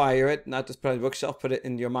acquire it, not just put it on a bookshelf, put it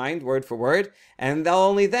in your mind, word for word. And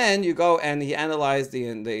only then you go and he analyzed the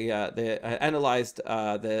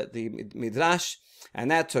Midrash. And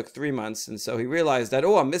that took 3 months. And so he realized that,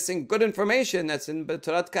 I'm missing good information that's in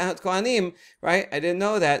Torat Kohanim, right? I didn't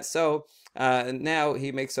know that. So now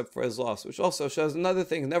he makes up for his loss, which also shows another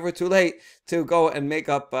thing. Never too late to go and make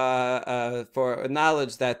up for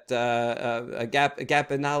knowledge that, a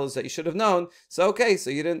gap in knowledge that you should have known. So, okay,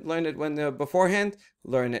 so you didn't learn it beforehand,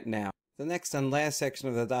 learn it now. The next and last section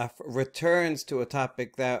of the daf returns to a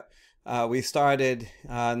topic that we started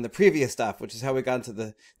in the previous stuff, which is how we got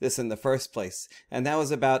into this in the first place. And that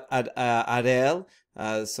was about Arel,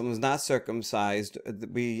 someone who's not circumcised.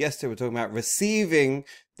 Yesterday we were talking about receiving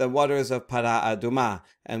the waters of Para Aduma,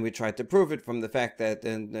 and we tried to prove it from the fact that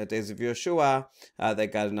in the days of Yeshua, they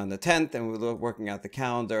got it on the 10th, and we were working out the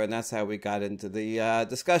calendar, and that's how we got into the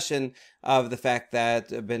discussion of the fact that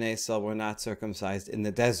Bnei Israel were not circumcised in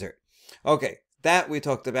the desert. Okay. That we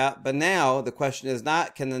talked about, but now the question is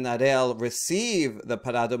not can the Nadel receive the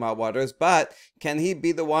Paraduma waters, but can he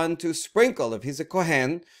be the one to sprinkle? If he's a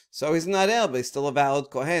Kohen, so he's a Nadel, but he's still a valid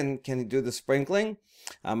Kohen, can he do the sprinkling?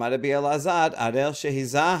 Amar Rabbi Elazar, Arel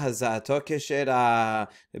shehizah hazato keshera.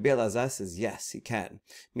 Rabbi Elazar says yes, he can.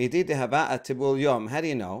 Midi dehava atibul yom. How do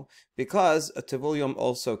you know? Because a tibul yom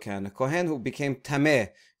also can. A Kohen who became tameh,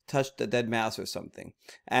 touched a dead mouse or something,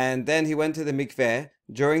 and then he went to the mikveh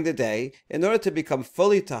during the day in order to become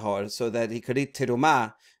fully tahor, so that he could eat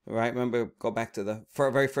terumah. Right? Remember, go back to the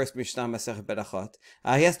very first Mishnah Masechet Berachot.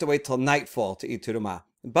 He has to wait till nightfall to eat terumah.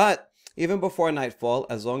 But even before nightfall,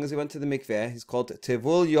 as long as he went to the mikveh, he's called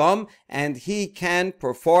Tivul Yom, and he can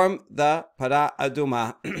perform the Para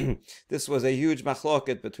Aduma. This was a huge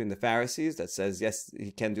machloket between the Pharisees that says, yes,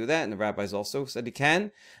 he can do that, and the rabbis also said he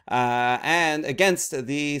can, and against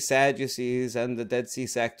the Sadducees and the Dead Sea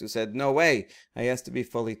sect who said, no way, he has to be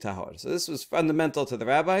fully tahor. So this was fundamental to the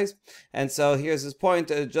rabbis, and so here's his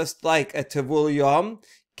point, just like a Tivul Yom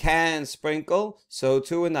can sprinkle, so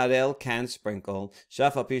too an Arel can sprinkle.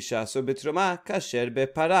 Shafal pisha su bitruma kasher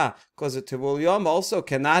bepara, because a Tivul Yom also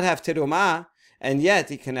cannot have teruma, and yet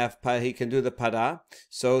he can do the para.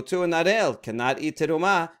 So too an Arel cannot eat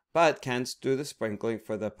teruma, but can do the sprinkling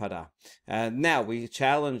for the para. And now we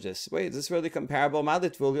challenge this. Wait, is this really comparable?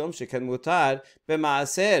 Tivul Yom sheken mutar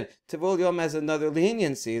b'maaser. Tivul Yom has another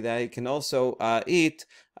leniency that he can also eat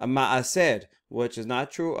a maaser, which is not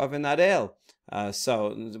true of an Arel.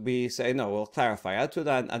 So we say, no, we'll clarify.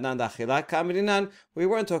 We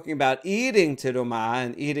weren't talking about eating terumah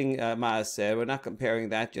and eating maaser. We're not comparing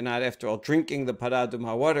that. You're not, after all, drinking the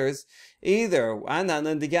paraduma waters either.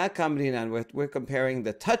 We're comparing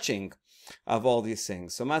the touching of all these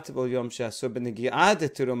things. So Tivul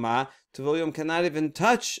Yom cannot even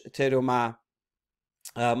touch terumah.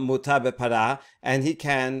 Mutar para, and he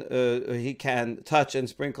can touch and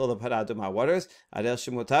sprinkle the paraduma waters. Arel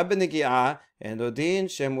shemutar b'negi'ah and odin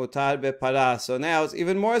shemutar bepara. So now it's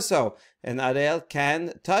even more so. And Arel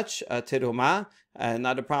can touch teruma,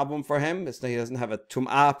 not a problem for him. He doesn't have a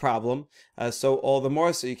tum'ah problem. So all the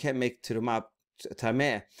more so you can't make teruma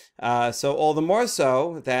tameh. So all the more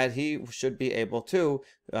so that he should be able to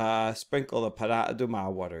sprinkle the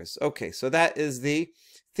paraduma waters. Okay, so that is the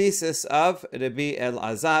thesis of Rabbi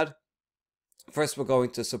Elazar. First we're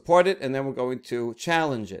going to support it, and then we're going to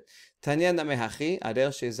challenge it. Tanya namehachi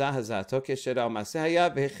arel shezah hazato keshera u'masehaya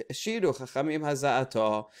v'cheshiru chachamim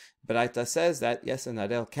hazaato. Braita says that yes, an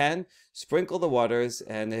arel can sprinkle the waters,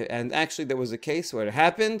 and actually there was a case where it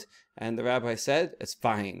happened, and the rabbi said it's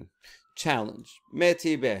fine. Challenge.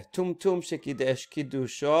 Metibe tumtum shekidesh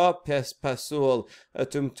kiddusho pasul.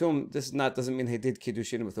 Tumtum. This doesn't mean he did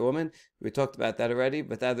kiddushin with a woman. We talked about that already.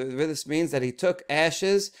 But this means that he took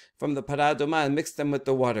ashes from the paraduma and mixed them with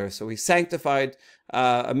the water. So he sanctified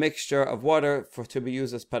a mixture of water to be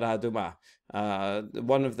used as paraduma.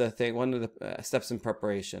 One of the steps in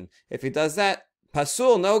preparation. If he does that,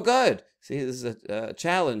 pasul, no good. See, this is a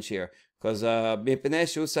challenge here. Because we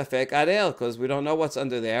don't know what's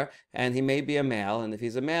under there, and he may be a male, and if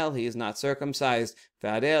he's a male, he is not circumcised.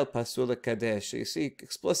 Pasul kadesh. You see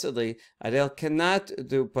explicitly, Arel cannot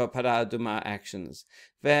do paraduma actions.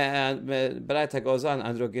 Braita goes on,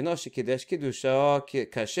 androginos kidesh kidusha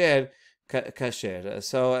kasher.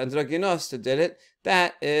 So androginos did it.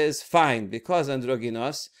 That is fine, because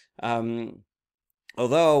androginos,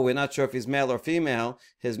 although we're not sure if he's male or female,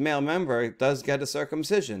 his male member does get a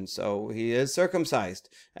circumcision, so he is circumcised.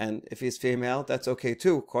 And if he's female, that's okay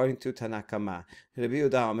too, according to Tanakama. Rabbi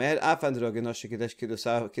Yehuda Omer, af androginos shekidesh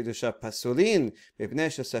kidusha pasulin, mipnei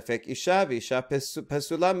shesafek isha v'isha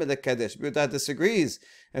pasula melekadesh. Rabbi Yehuda disagrees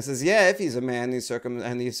and says, yeah, if he's a man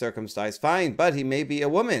and he's circumcised, fine, but he may be a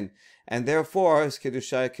woman. And therefore,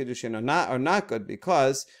 kiddushin are not good,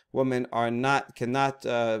 because women cannot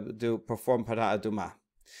perform para aduma.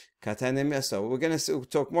 So we're going to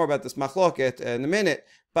talk more about this machloket in a minute,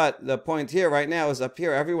 but the point here right now is up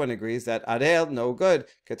here. Everyone agrees that Arel, no good.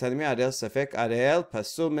 Arel safek Arel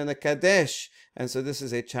pasul min kadesh. And so this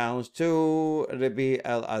is a challenge to Rabbi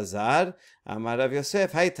Elazar. Amar Rav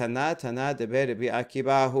Yosef, hay tana deber Rabbi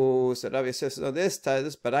Akibahu. So Rav Yosef says, no, this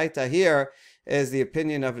baraita here is the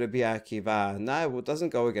opinion of Rabbi Akiva. Now, it doesn't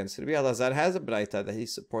go against Rabbi Elazar. Has a braita that he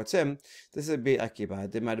supports him. This is Rabbi Akiva.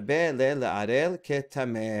 Demarbe le le'arel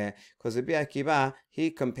ketameh. Because Rabbi Akiva,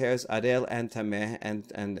 he compares arel and tameh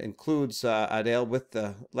and includes arel with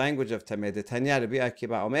the language of tameh. The Tanya Rabbi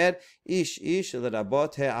Akiva Omer, ish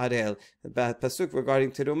l'rabot he'arel. The pasuk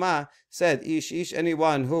regarding teruma said, ish,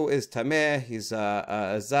 anyone who is tameh, he's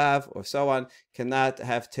a zav or so on, cannot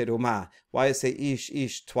have teruma. Why say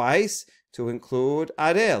ish twice? To include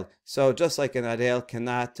arel. So just like an arel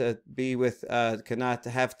cannot cannot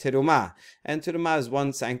have teruma, and teruma is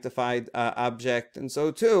one sanctified object, and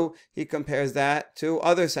so too he compares that to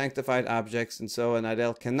other sanctified objects, and so an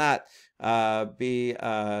arel cannot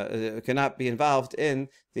be involved in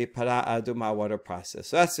the para aduma water process.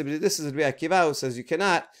 So this is Rabbi Akiva who says you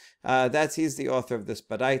cannot. He's the author of this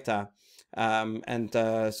baraita, and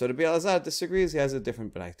so Rabbi Elazar disagrees. He has a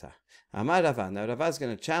different baraita. Amar Rava. Now Rava is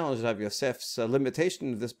going to challenge Rav Yosef's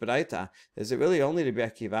limitation of this baraita. Is it really only Rabbi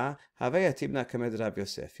Akiva? Havei atibna kamed Rav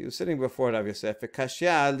Yosef. He was sitting before Rav Yosef.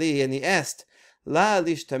 Kashya li, and he asked, La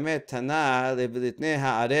lishtameh tana levilitnei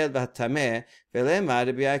ha'arel v'hatameh velema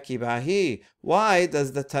Rabbi Akiva hi. Why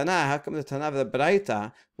does the Tana, how come the Tana of the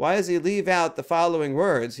Baraita, why does he leave out the following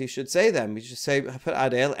words? He should say them. He should say put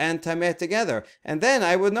arel and tameh together, and then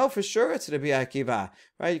I would know for sure it's Rabbi Akiva.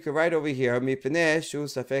 Right? You could write over here mipnei shu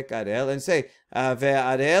safek arel and say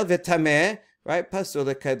ve'arel ve'tameh. Right,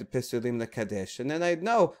 pasulim lekadesh, and then I'd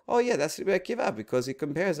know. Oh yeah, that's Rabbi Akiva because he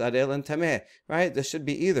compares arel and tameh. Right, there should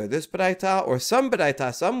be either this baraita or some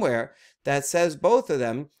baraita somewhere that says both of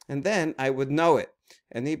them, and then I would know it.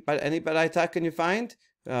 Any baraita can you find?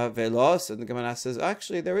 Velos, and the Gemara says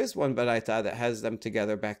actually there is one baraita that has them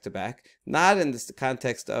together back to back, not in this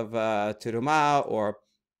context of teruma or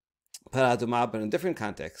paraduma, but in a different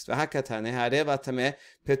context. When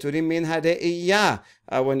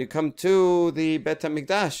you come to the Bet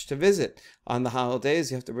HaMikdash to visit on the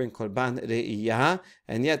holidays, you have to bring korban re'iyah,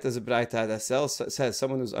 and yet there's a braita that says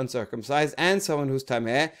someone who's uncircumcised and someone who's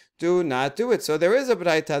tameh do not do it. So there is a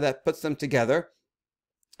braita that puts them together.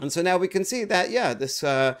 And so now we can see that, yeah, this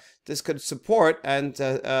could support and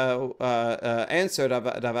answer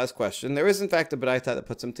Rava's question. There is, in fact, a baraita that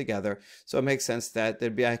puts them together. So it makes sense that the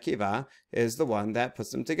Rabbi Akiva is the one that puts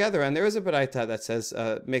them together. And there is a baraita that says,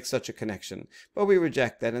 makes such a connection. But we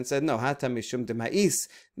reject that and said, no, hata mishum de ma'is.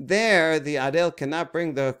 There, the Adel cannot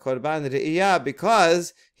bring the korban re'iyah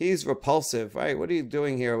because he's repulsive, right? What are you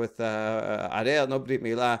doing here with Adel? No brit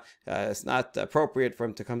milah. It's not appropriate for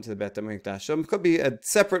him to come to the Bet HaMikdash. So it could be a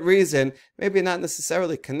separate reason, maybe not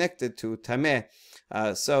necessarily connected to tameh.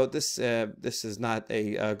 So this is not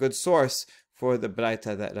a good source for the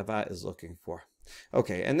braita that Rava is looking for.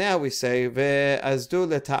 Okay, and now we say ve'azdu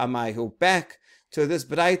leta'amayhu. Back to this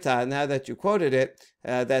braita, now that you quoted it,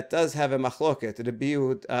 that does have a machloket. The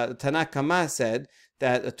Tanakama said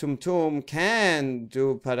that a tumtum can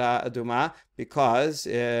do para aduma because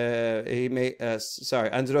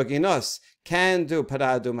androgynos can do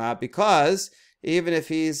para aduma because even if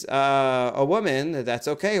he's a woman, that's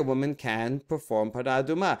okay. A woman can perform para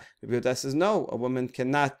aduma. Rabbi Yehuda says no, a woman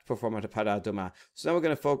cannot perform a para aduma. So now we're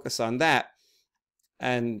going to focus on that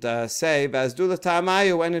and say Vazdula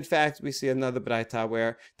Tamayu, when in fact we see another braita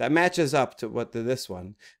where that matches up to what this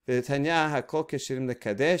one. V'tanya hakol keshirim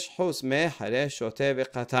lekadesh hos me haresh shote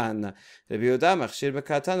v'katan. Rabbi Yehuda machshir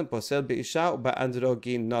v'katan posel b'isha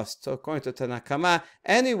u'ba'androginos. So according to Tanakama,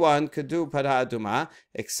 anyone could do para aduma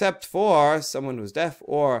except for someone who's deaf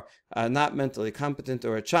or not mentally competent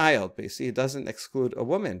or a child. But you see, it doesn't exclude a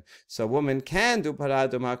woman. So a woman can do para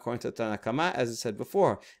aduma according to Tanakama, as I said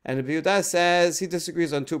before. And Rabbi Yehuda says he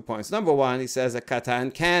disagrees on 2 points. Number one, he says a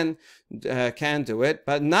katan can do it,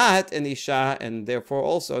 but not an isha, and therefore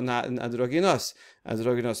also not an androgynos.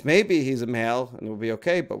 Androgynos, maybe he's a male and it will be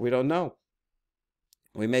okay, but we don't know.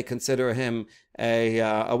 We may consider him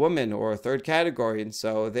a woman or a third category, and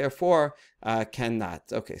so therefore cannot.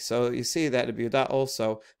 Okay, so you see that Rabbi Yehuda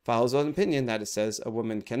also follows an opinion that it says a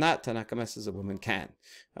woman cannot. Tanakama says a woman can.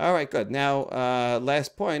 All right, good. Now,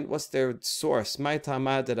 last point. What's their source? My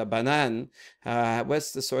Tamad Rabbanan.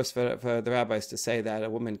 What's the source for the rabbis to say that a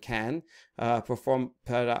woman can perform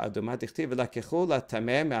para aduma?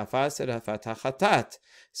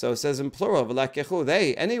 So it says in plural,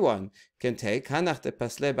 they, anyone can take hanach de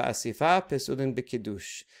pasle ba'asifa pesulim Psulin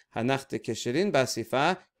b'Kiddush. Hanachta kesherin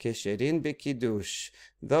b'asifa, kesherin b'Kiddush.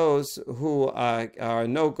 Those who are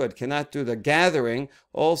no good, cannot do the gathering,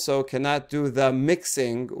 also cannot do the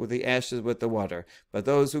mixing with the ashes with the water. But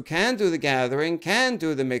those who can do the gathering, can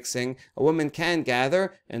do the mixing. A woman can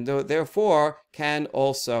gather, and therefore can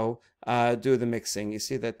also do the mixing. You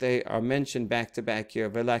see that they are mentioned back to back here.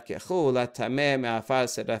 This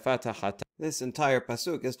entire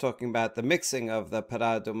pasuk is talking about the mixing of the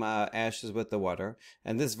paraduma ashes with the water,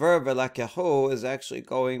 and this verb velakehu is actually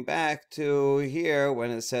going back to here when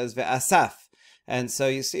it says ve'asaf. And so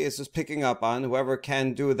you see, it's just picking up on whoever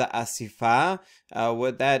can do the asifa.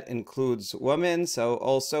 That includes women. So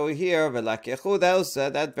also here velakehu,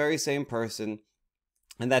 that very same person.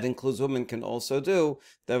 And that includes women can also do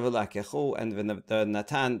the velakechu and the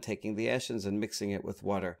natan, taking the ashes and mixing it with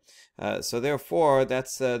water. So therefore,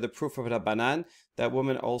 that's the proof of Rabbanan that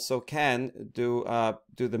women also can do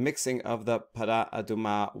the mixing of the para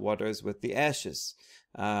aduma waters with the ashes.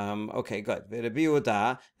 Okay, good. Rabbi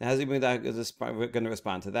Yehuda, how's Rabbi Yehuda going to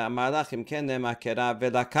respond to that? Malachim kenem akera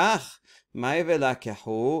velakach. My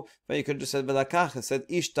velakehu, but you could have just said velakach. It said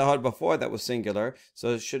ish tahor before, that was singular.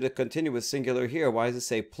 So should it continue with singular here? Why does it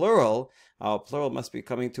say plural? Plural must be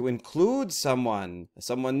coming to include someone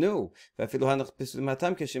new. Even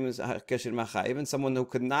someone who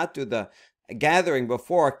could not do the gathering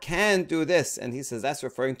before can do this, and he says that's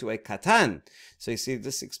referring to a katan. So you see,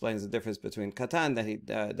 this explains the difference between katan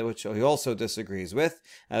which he also disagrees with.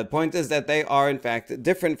 The point is that they are in fact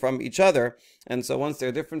different from each other, and so once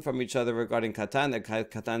they're different from each other regarding katan, the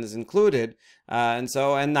katan is included, and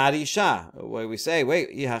not isha. Where we say, wait,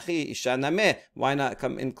 ihachi isha nameh, why not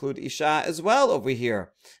include isha as well over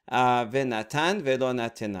here? Venatan velo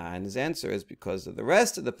natena, and his answer is because of the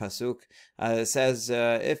rest of the pasuk says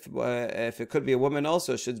if it could be a woman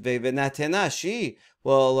also, should be venatena, she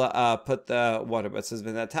will put the water, but it says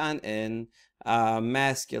venatan in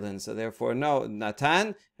masculine, so therefore no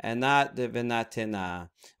natan and not the venatena.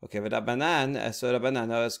 Okay, Rabbanan, so Rabbanan,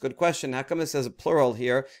 now that's a good question. How come it says a plural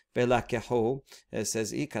here? Velakehu. It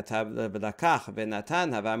says ikatab velakach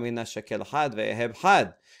venatan havamina shekel had ve'eheb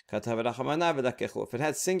had. If it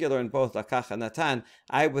had singular in both lakach and natan,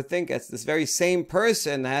 I would think it's this very same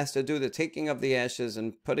person that has to do the taking of the ashes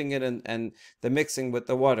and putting it in and the mixing with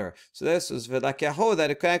the water. So this was v'lakehu, that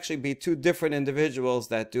it could actually be two different individuals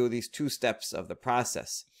that do these two steps of the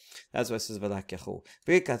process. That's why it says v'lakehu.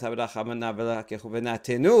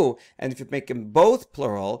 And if you make them both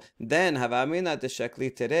plural, then havamina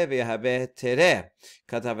deshekli tere v'yahabeh tere.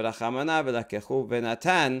 Katav rachamana v'lakehu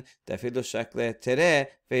v'natan defilu shekle tere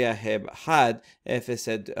v'yaheb had. If it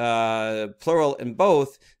said plural in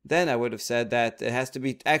both, then I would have said that it has to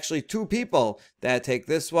be actually two people that take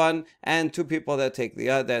this one and two people that take the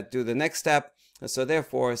other, that do the next step. So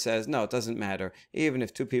therefore it says, no, it doesn't matter. Even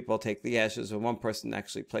if two people take the ashes and one person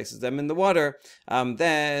actually places them in the water,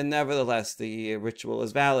 then nevertheless the ritual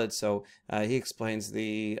is valid. So he explains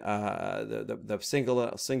the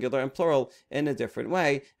singular and plural in a different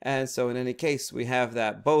way. And so in any case, we have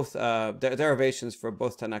that both derivations for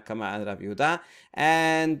both Tanakama and Rabbi Yehuda.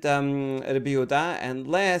 And Rabbi Yehuda. And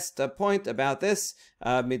last point about this,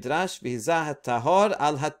 Midrash v'hizah tahor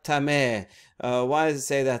al hatameh. Why does it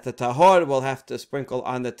say that the tahor will have to sprinkle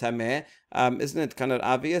on the tameh? Isn't it kind of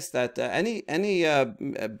obvious that any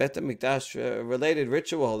Bet HaMikdash related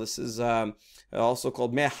ritual, this is also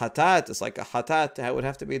called meh hatat, it's like a hatat, it would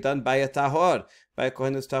have to be done by a tahor, by a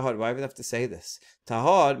kohen who's tahor. Why would we have to say this?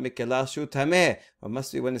 Tahor mikela shu tameh. It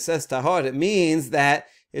must be, when it says tahor, it means that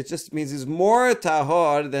it just means he's more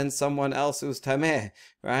tahor than someone else who's tameh,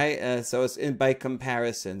 right? So it's by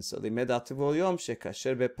comparison. So limed al tivul yom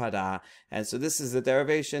shekasher beparah. And so this is the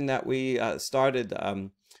derivation that we started,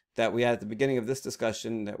 that we had at the beginning of this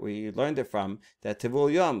discussion, that we learned it from, that tivul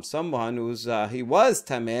yom, someone who's, he was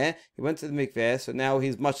tameh, he went to the mikveh, so now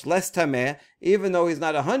he's much less tameh, even though he's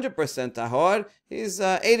not 100% tahor, he's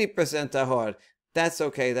 80% tahor. That's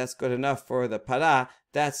okay, that's good enough for the para.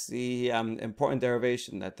 That's the important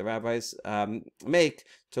derivation that the rabbis make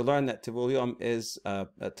to learn that tivul yom is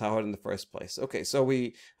tahor in the first place. Okay, so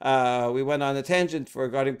we went on a tangent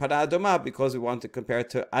regarding para adoma because we want to compare it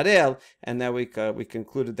to arel, and then we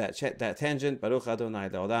concluded that tangent. Baruch Adonai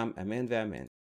Le'olam, amen ve'amen.